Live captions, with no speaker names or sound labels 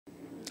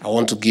I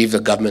want to give the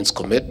government's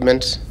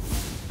commitment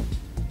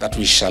that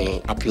we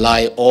shall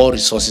apply all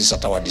resources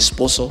at our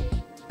disposal,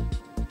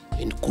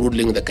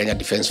 including the Kenya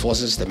Defence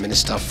Forces. The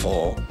Minister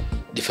for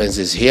Defence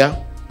is here.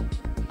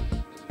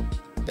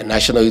 The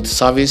National Youth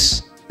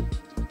Service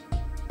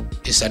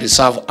is a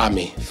reserve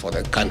army for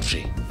the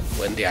country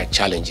when there are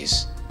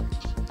challenges.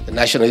 The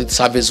National Youth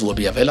Service will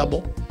be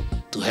available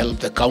to help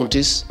the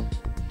counties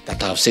that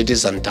have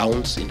cities and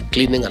towns in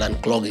cleaning and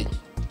unclogging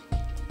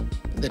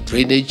the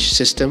drainage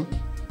system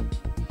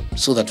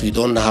so that we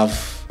don't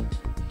have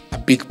a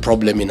big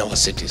problem in our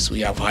cities.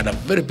 We have had a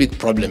very big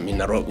problem in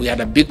Nairobi. We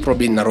had a big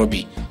problem in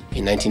Nairobi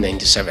in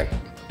 1997,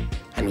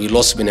 and we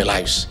lost many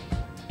lives.